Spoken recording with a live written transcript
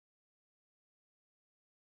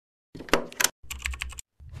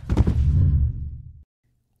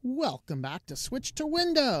Welcome back to Switch to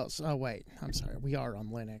Windows. Oh, wait, I'm sorry. We are on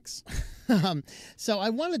Linux. So I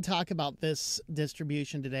want to talk about this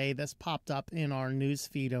distribution today. This popped up in our news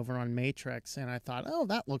feed over on Matrix, and I thought, oh,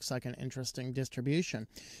 that looks like an interesting distribution.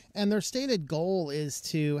 And their stated goal is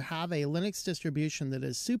to have a Linux distribution that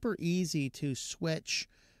is super easy to switch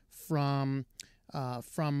from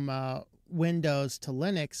Windows to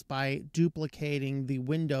Linux by duplicating the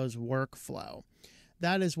Windows workflow.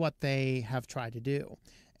 That is what they have tried to do.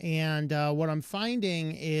 And what I'm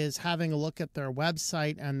finding is having a look at their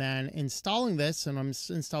website and then installing this, and I'm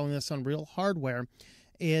installing this on real hardware,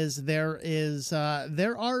 is there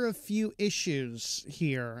are a few issues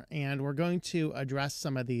here, and we're going to address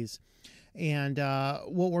some of these. And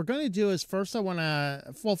what we're going to do is first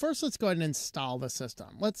let's go ahead and install the system.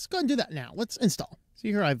 Let's go ahead and do that now. Let's install. So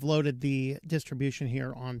here I've loaded the distribution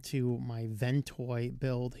here onto my Ventoy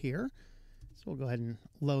build here. So we'll go ahead and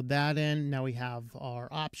load that in. Now we have our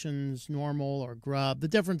options, normal or grub. The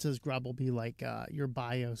difference is grub will be like your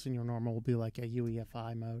BIOS and your normal will be like a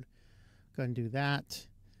UEFI mode. Go ahead and do that.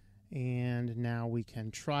 And now we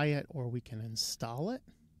can try it or we can install it.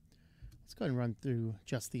 Let's go ahead and run through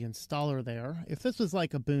just the installer there. If this was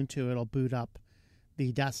like Ubuntu, it'll boot up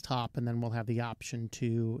the desktop and then we'll have the option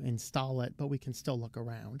to install it, but we can still look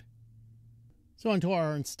around. So onto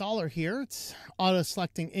our installer here, it's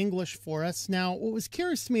auto-selecting English for us. Now, what was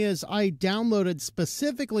curious to me is I downloaded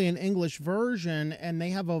specifically an English version, and they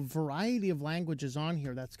have a variety of languages on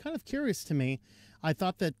here. That's kind of curious to me. I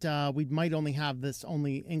thought that we might only have this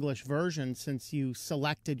only English version since you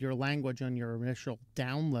selected your language on your initial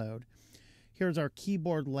download. Here's our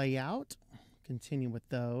keyboard layout. Continue with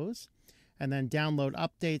those. And then download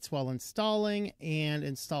updates while installing and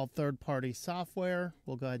install third-party software.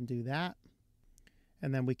 We'll go ahead and do that.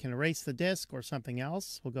 And then we can erase the disk or something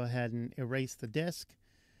else. We'll go ahead and erase the disk.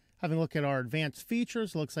 Having a look at our advanced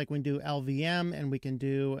features, looks like we can do LVM and we can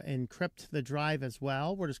do encrypt the drive as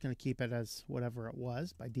well. We're just going to keep it as whatever it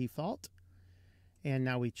was by default. And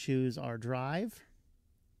now we choose our drive.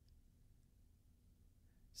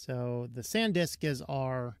 So the SanDisk is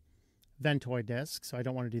our Ventoy disk, so I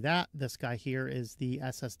don't want to do that. This guy here is the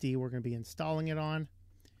SSD we're going to be installing it on.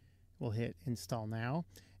 We'll hit install now.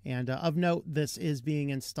 And of note, this is being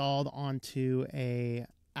installed onto a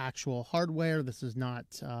actual hardware. This is not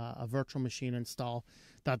a virtual machine install.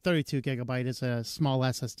 That 32 gigabyte is a small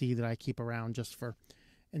SSD that I keep around just for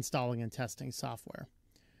installing and testing software.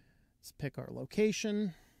 Let's pick our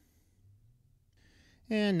location.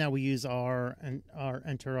 And now we use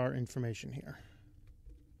enter our information here.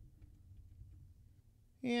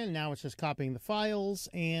 And now it's just copying the files,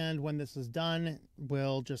 and when this is done,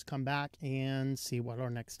 we'll just come back and see what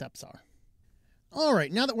our next steps are. All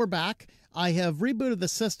right, now that we're back, I have rebooted the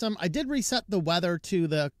system. I did reset the weather to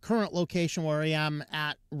the current location where I am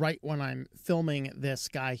at right when I'm filming this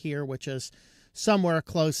guy here, which is somewhere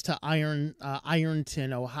close to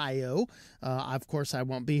Ironton, Ohio. Of course, I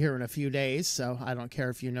won't be here in a few days, so I don't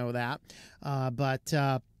care if you know that.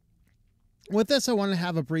 With this, I want to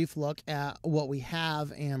have a brief look at what we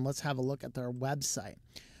have, and let's have a look at their website.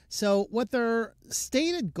 So what their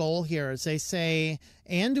stated goal here is they say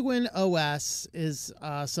Anduin OS is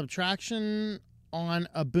subtraction on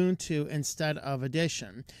Ubuntu instead of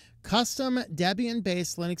addition. Custom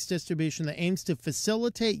Debian-based Linux distribution that aims to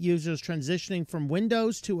facilitate users transitioning from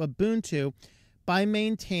Windows to Ubuntu by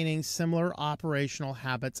maintaining similar operational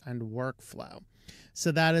habits and workflow.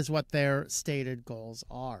 So that is what their stated goals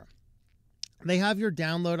are. They have your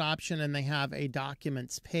download option and they have a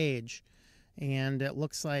documents page. And it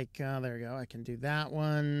looks like, there we go, I can do that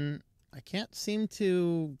one. I can't seem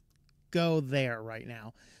to go there right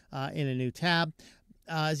now in a new tab.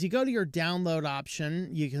 As you go to your download option,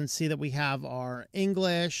 you can see that we have our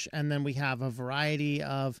English and then we have a variety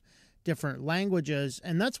of different languages.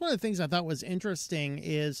 And that's one of the things I thought was interesting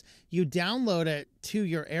is you download it to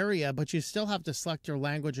your area, but you still have to select your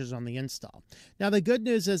languages on the install. Now, the good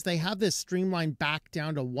news is they have this streamlined back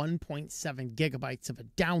down to 1.7 gigabytes of a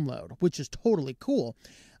download, which is totally cool.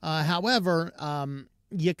 However,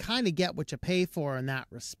 you kind of get what you pay for in that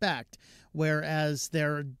respect, whereas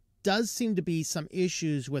there does seem to be some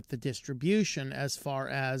issues with the distribution as far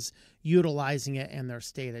as utilizing it and their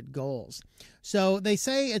stated goals. So they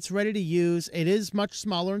say it's ready to use. It is much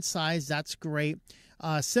smaller in size. That's great.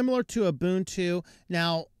 Similar to Ubuntu.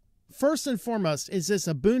 Now, first and foremost, is this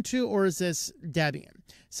Ubuntu or is this Debian?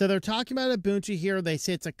 So they're talking about Ubuntu here. They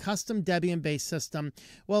say it's a custom Debian-based system.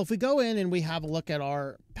 Well, if we go in and we have a look at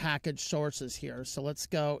our package sources here. So let's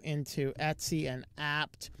go into Etsy and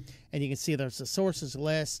apt, and you can see there's a sources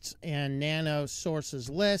list and nano sources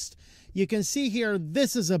list. You can see here,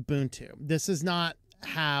 this is Ubuntu. This is not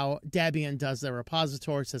how Debian does their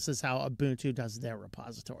repositories. This is how Ubuntu does their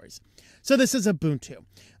repositories. So this is Ubuntu.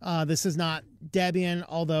 This is not Debian,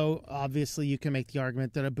 although obviously you can make the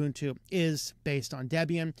argument that Ubuntu is based on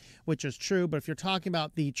Debian, which is true. But if you're talking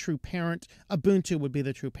about the true parent, Ubuntu would be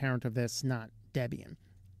the true parent of this, not Debian.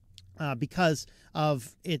 Because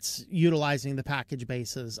of its utilizing the package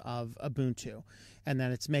bases of Ubuntu, and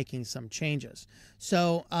then it's making some changes.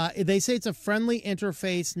 So they say it's a friendly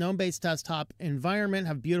interface, GNOME-based desktop environment,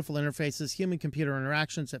 have beautiful interfaces, human-computer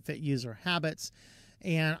interactions that fit user habits.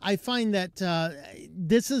 And I find that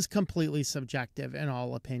this is completely subjective in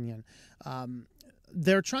all opinion.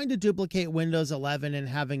 They're trying to duplicate Windows 11 and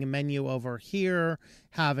having a menu over here,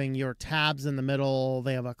 having your tabs in the middle.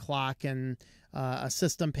 They have a clock and a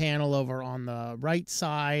system panel over on the right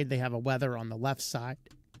side. They have a weather on the left side.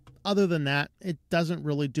 Other than that, it doesn't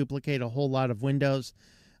really duplicate a whole lot of Windows.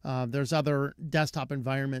 There's other desktop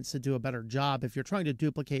environments that do a better job. If you're trying to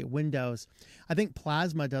duplicate Windows, I think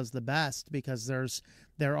Plasma does the best because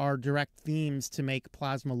there are direct themes to make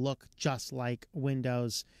Plasma look just like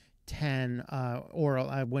Windows 10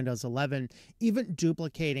 or Windows 11, even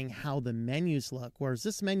duplicating how the menus look. Whereas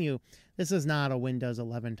this menu, this is not a Windows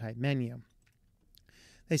 11 type menu.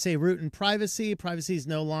 They say root and privacy. Privacy is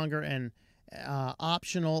no longer an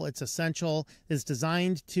optional. It's essential. It's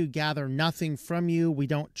designed to gather nothing from you. We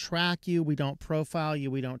don't track you. We don't profile you.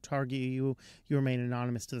 We don't target you. You remain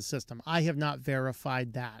anonymous to the system. I have not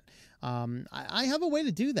verified that. I have a way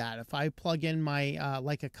to do that. If I plug in my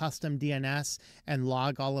like a custom DNS and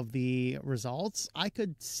log all of the results, I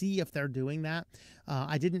could see if they're doing that.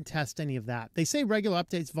 I didn't test any of that. They say regular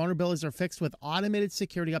updates, vulnerabilities are fixed with automated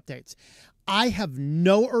security updates. I have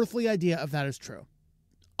no earthly idea if that is true.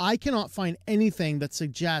 I cannot find anything that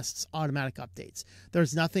suggests automatic updates.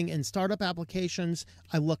 There's nothing in startup applications.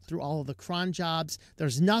 I looked through all of the cron jobs.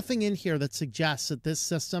 There's nothing in here that suggests that this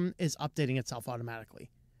system is updating itself automatically.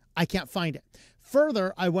 I can't find it.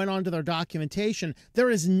 Further, I went on to their documentation. There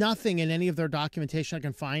is nothing in any of their documentation I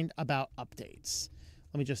can find about updates.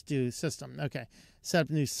 Let me just do system. Okay. Set up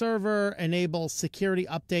a new server, enable security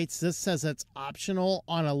updates. This says it's optional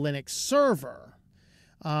on a Linux server.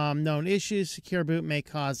 Known issues, secure boot may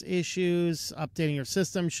cause issues. Updating your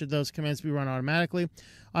system, should those commands be run automatically.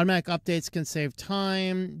 Automatic updates can save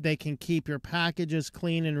time. They can keep your packages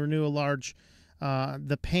clean and renew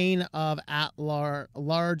the pain of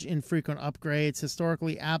large infrequent upgrades.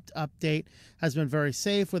 Historically, apt update has been very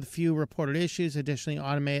safe with few reported issues. Additionally,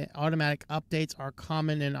 automatic updates are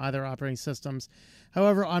common in other operating systems.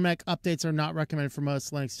 However, automatic updates are not recommended for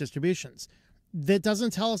most Linux distributions. That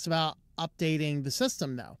doesn't tell us about updating the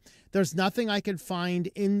system, though. There's nothing I could find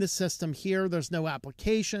in the system here. There's no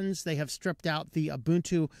applications. They have stripped out the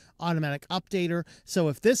Ubuntu automatic updater. So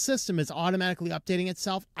if this system is automatically updating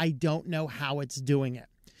itself, I don't know how it's doing it.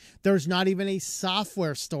 There's not even a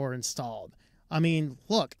software store installed. I mean,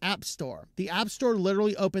 look, App Store. The App Store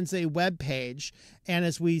literally opens a web page, and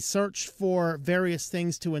as we search for various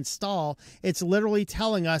things to install, it's literally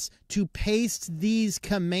telling us to paste these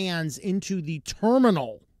commands into the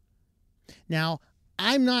terminal. Now,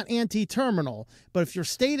 I'm not anti-terminal, but if your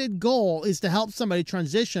stated goal is to help somebody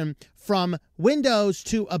transition from Windows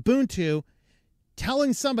to Ubuntu,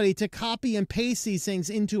 telling somebody to copy and paste these things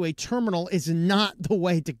into a terminal is not the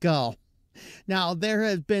way to go. Now, there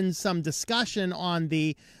has been some discussion on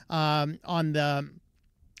the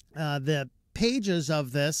pages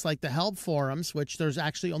of this, like the help forums, which there's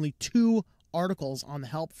actually only 2 articles on the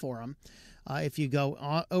help forum. If you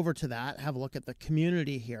go over to that, have a look at the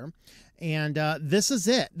community here. And this is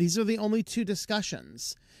it. These are the only 2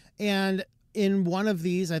 discussions. And in one of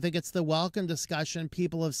these, I think it's the welcome discussion,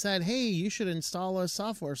 people have said, hey, you should install a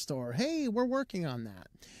software store. Hey, we're working on that.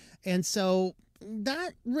 And so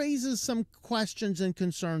that raises some questions and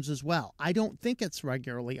concerns as well. I don't think it's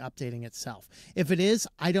regularly updating itself. If it is,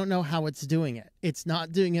 I don't know how it's doing it. It's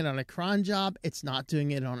not doing it on a cron job. It's not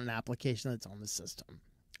doing it on an application that's on the system.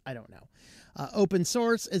 I don't know. Open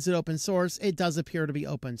source, is it open source? It does appear to be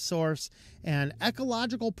open source. And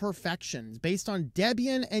ecological perfections based on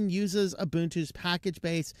Debian and uses Ubuntu's package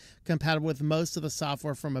base, compatible with most of the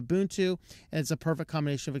software from Ubuntu. And it's a perfect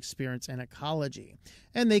combination of experience and ecology.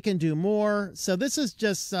 And they can do more. So this is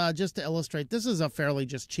just to illustrate, this is a fairly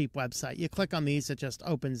just cheap website. You click on these, it just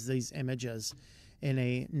opens these images in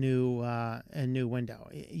a new window.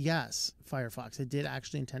 Yes, Firefox, it did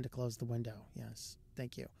actually intend to close the window. Yes,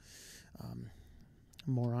 thank you.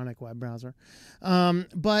 Moronic web browser.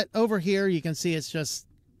 But over here you can see it's just,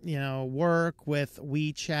 work with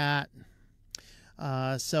WeChat.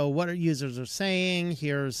 So what our users are saying,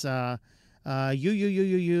 here's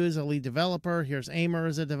You is a lead developer. Here's Aimer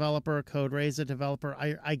as a developer. Code Ray as a developer.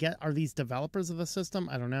 Are these developers of the system?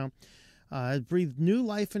 I don't know. Breathed new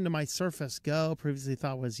life into my Surface Go. Previously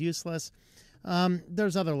thought was useless.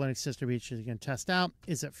 There's other Linux distributions you can test out.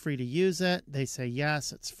 Is it free to use it? They say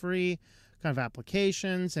yes, it's free. Kind of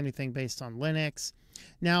applications, anything based on Linux.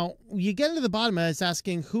 Now, you get into the bottom, and it's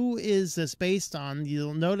asking who is this based on.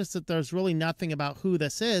 You'll notice that there's really nothing about who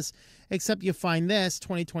this is, except you find this,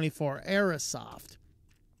 2024 Aerosoft.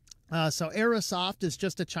 So Aerosoft is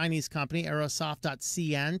just a Chinese company,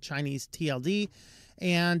 aerosoft.cn, Chinese TLD.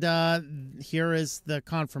 And here is the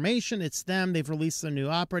confirmation. It's them. They've released their new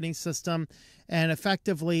operating system. And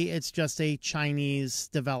effectively, it's just a Chinese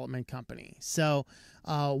development company. So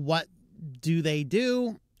what do they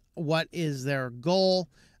do? What is their goal?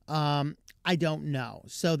 I don't know.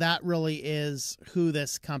 So that really is who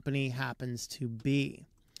this company happens to be.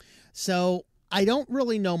 So I don't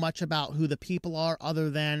really know much about who the people are other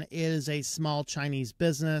than it is a small Chinese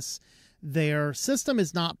business. Their system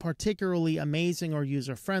is not particularly amazing or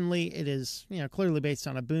user-friendly. It is, clearly based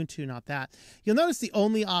on Ubuntu, not that. You'll notice the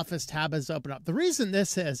Only Office tab has opened up. The reason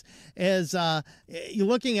this is you're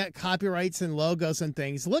looking at copyrights and logos and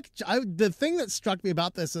things. Look, the thing that struck me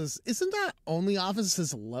about this is, isn't that Only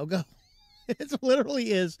Office's logo? It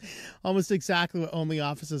literally is almost exactly what Only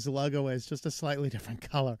Office's logo is, just a slightly different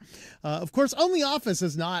color. Of course, Only Office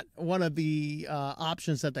is not one of the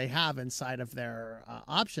options that they have inside of their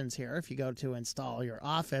options here. If you go to install your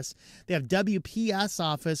Office, they have WPS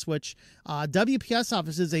Office, which WPS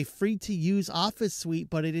Office is a free-to-use Office suite,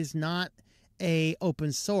 but it is not a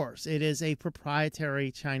open source. It is a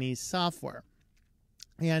proprietary Chinese software.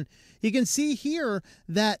 And you can see here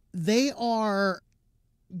that they're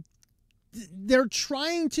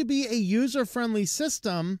trying to be a user-friendly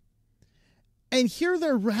system, and here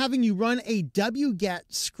they're having you run a wget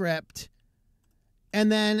script and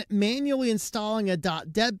then manually installing a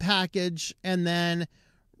 .deb package and then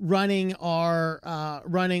running our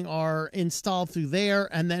install through there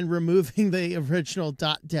and then removing the original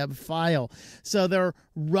 .deb file. So they're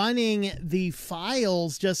running the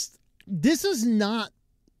files this is not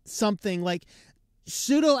something like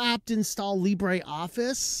sudo apt install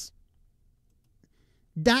LibreOffice.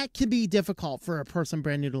 That can be difficult for a person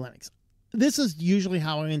brand new to Linux. This is usually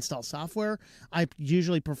how I install software. I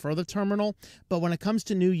usually prefer the terminal, but when it comes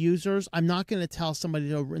to new users, I'm not going to tell somebody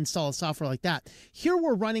to install a software like that. Here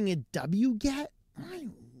we're running a wget. My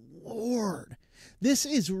Lord. This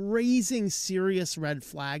is raising serious red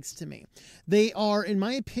flags to me. They are, in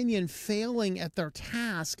my opinion, failing at their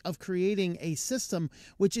task of creating a system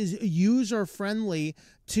which is user-friendly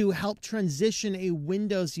to help transition a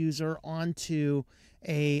Windows user onto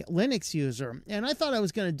a Linux user. And I thought I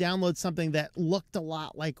was going to download something that looked a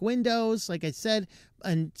lot like Windows. Like I said,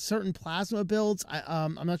 in certain Plasma builds,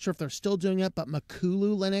 I'm not sure if they're still doing it, but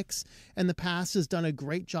Makulu Linux in the past has done a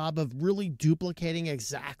great job of really duplicating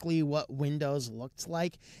exactly what Windows looked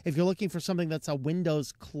like. If you're looking for something that's a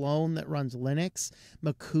Windows clone that runs Linux,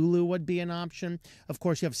 Makulu would be an option. Of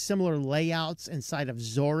course, you have similar layouts inside of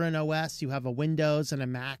Zorin OS. You have a Windows and a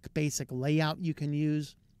Mac basic layout you can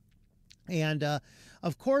use. And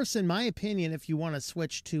of course, in my opinion, if you want to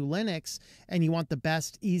switch to Linux and you want the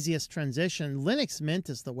best, easiest transition, Linux Mint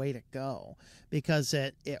is the way to go because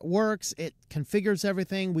it works, it configures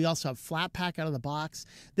everything. We also have Flatpak out of the box.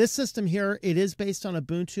 This system here, it is based on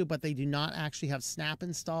Ubuntu, but they do not actually have Snap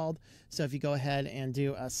installed. So if you go ahead and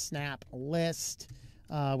do a Snap list,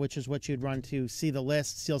 which is what you'd run to see the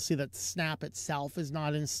lists, you'll see that Snap itself is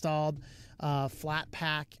not installed.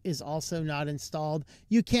 Flatpak is also not installed.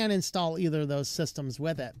 You can install either of those systems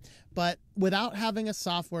with it. But without having a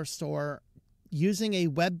software store, using a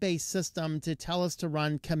web-based system to tell us to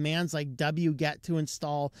run commands like wget to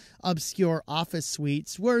install obscure Office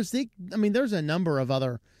suites, whereas there's a number of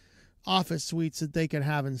other Office suites that they could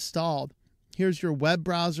have installed. Here's your web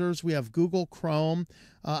browsers. We have Google Chrome.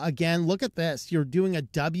 Again, look at this. You're doing a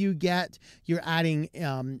wget.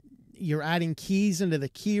 You're adding keys into the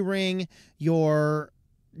key ring. You're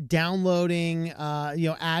downloading,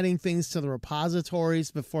 adding things to the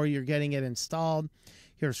repositories before you're getting it installed.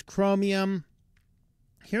 Here's Chromium.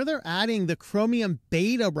 Here they're adding the Chromium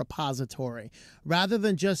beta repository rather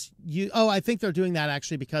than just I think they're doing that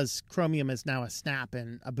actually because Chromium is now a snap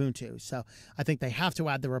in Ubuntu. So I think they have to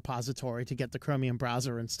add the repository to get the Chromium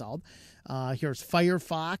browser installed. Here's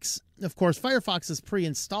Firefox. Of course, Firefox is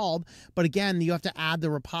pre-installed, but again, you have to add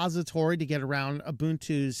the repository to get around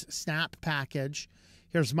Ubuntu's snap package.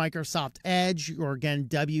 Here's Microsoft Edge. You're again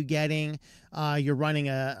wgetting. You're running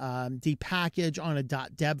a dpackage on a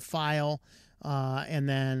 .deb file. and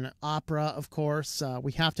then Opera, of course.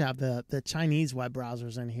 We have to have the Chinese web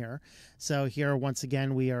browsers in here. So here, once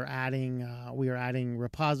again, we are adding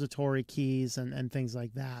repository keys and things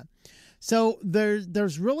like that. So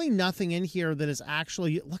there's really nothing in here that is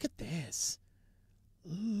actually, look at this.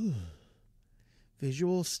 Ooh.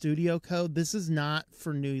 Visual Studio Code. This is not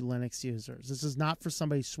for new Linux users. This is not for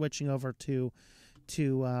somebody switching over to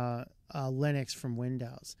Linux from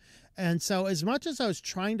Windows. And so as much as I was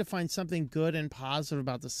trying to find something good and positive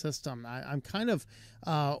about the system, I'm kind of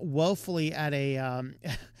woefully at a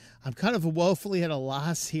I'm kind of woefully at a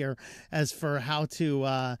loss here as for how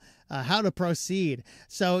to proceed.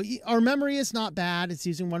 So our memory is not bad. It's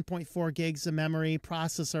using 1.4 gigs of memory.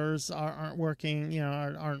 Processors aren't working,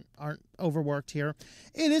 aren't overworked here.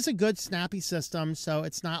 It is a good snappy system, so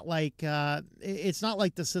it's not like the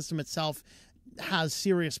system itself has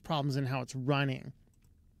serious problems in how it's running.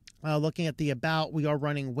 Looking at the about, we are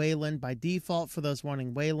running Wayland by default for those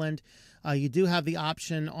wanting Wayland. You do have the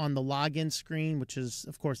option on the login screen, which is,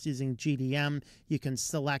 of course, using GDM. You can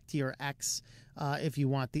select your X if you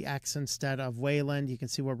want the X instead of Wayland. You can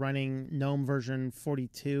see we're running GNOME version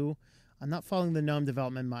 42. I'm not following the GNOME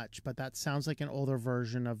development much, but that sounds like an older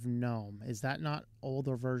version of GNOME. Is that not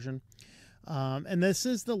older version? And this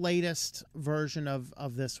is the latest version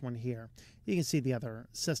of this one here. You can see the other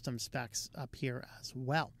system specs up here as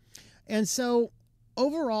well. And so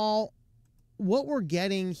overall, what we're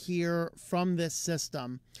getting here from this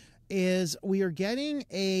system is we are getting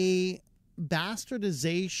a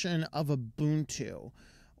bastardization of Ubuntu,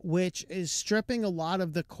 which is stripping a lot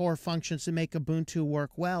of the core functions to make Ubuntu work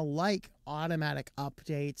well, like automatic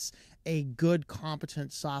updates, a good,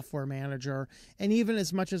 competent software manager, and even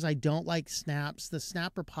as much as I don't like snaps, the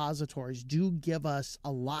snap repositories do give us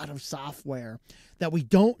a lot of software that we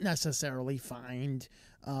don't necessarily find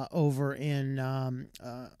over in some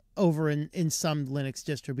Linux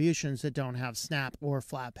distributions that don't have snap or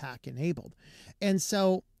Flatpak enabled. And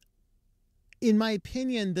so, in my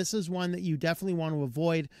opinion, this is one that you definitely want to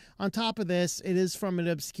avoid. On top of this, it is from an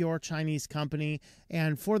obscure Chinese company,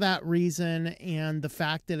 and for that reason and the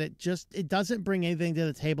fact that it doesn't bring anything to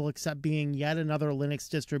the table except being yet another Linux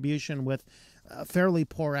distribution with fairly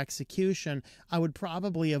poor execution, I would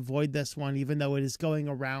probably avoid this one, even though it is going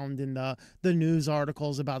around in the news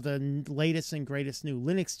articles about the latest and greatest new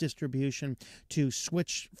Linux distribution to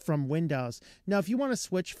switch from Windows. Now, if you want to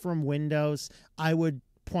switch from Windows, I would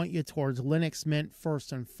point you towards Linux Mint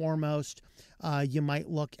first and foremost. You might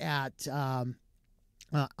look at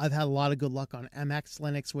I've had a lot of good luck on MX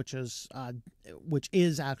Linux, which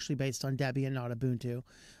is actually based on Debian, not Ubuntu.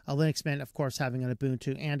 Linux Mint, of course, having an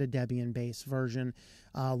Ubuntu and a Debian-based version.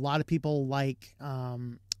 A lot of people like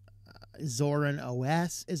Zorin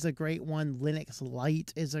OS is a great one. Linux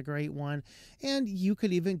Lite is a great one. And you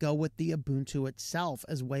could even go with the Ubuntu itself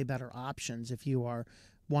as way better options if you are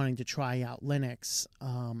wanting to try out Linux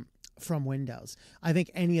from Windows. I think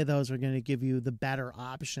any of those are going to give you the better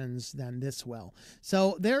options than this will.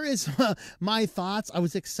 So there is my thoughts. I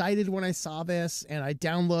was excited when I saw this and I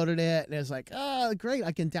downloaded it and it was like, oh, great.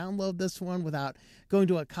 I can download this one without going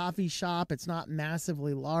to a coffee shop. It's not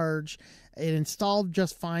massively large. It installed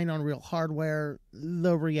just fine on real hardware.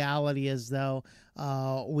 The reality is, though,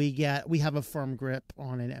 we have a firm grip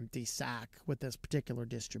on an empty sack with this particular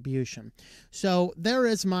distribution. So there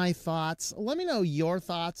is my thoughts. Let me know your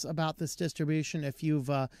thoughts about this distribution if you've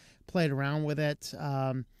played around with it.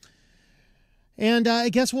 And I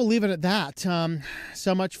guess we'll leave it at that.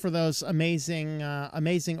 So much for those amazing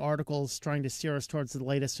articles trying to steer us towards the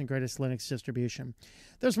latest and greatest Linux distribution.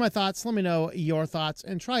 There's my thoughts. Let me know your thoughts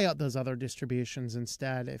and try out those other distributions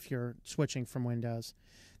instead if you're switching from Windows.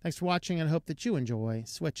 Thanks for watching and hope that you enjoy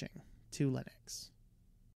switching to Linux.